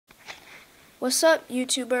What's up,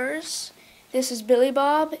 YouTubers? This is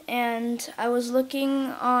Billybob, and I was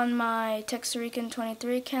looking on my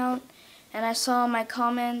Texarican23 account, and I saw my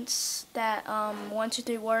comments that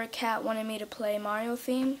 123 Warrior Cat wanted me to play Mario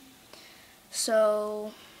theme.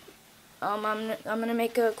 So I'm gonna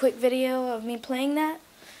make a quick video of me playing that.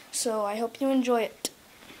 So I hope you enjoy it.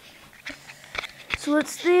 So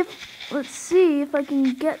let's see if I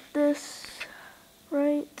can get this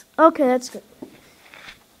right. Okay, that's good.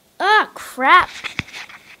 Ah, crap!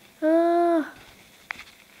 Oh,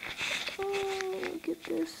 look at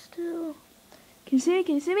this still. Can you see me?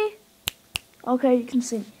 Can you see me? Okay, you can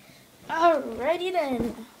see me. Alrighty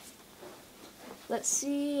then. Let's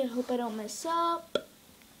see. I hope I don't mess up.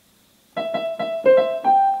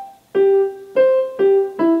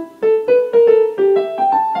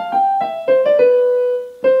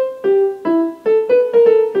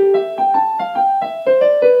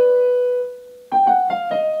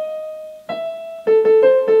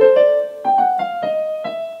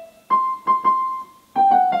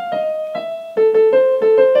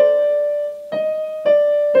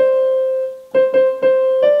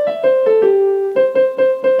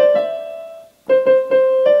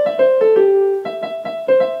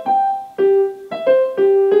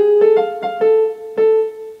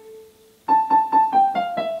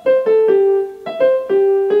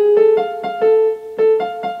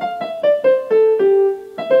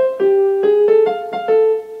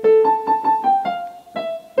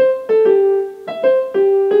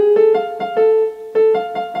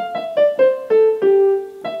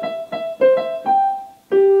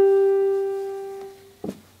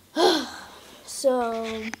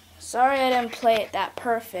 So, sorry I didn't play it that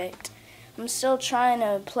perfect. I'm still trying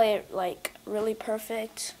to play it like really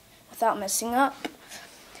perfect without messing up.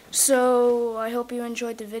 So, I hope you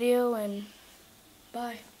enjoyed the video, and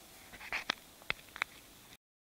bye.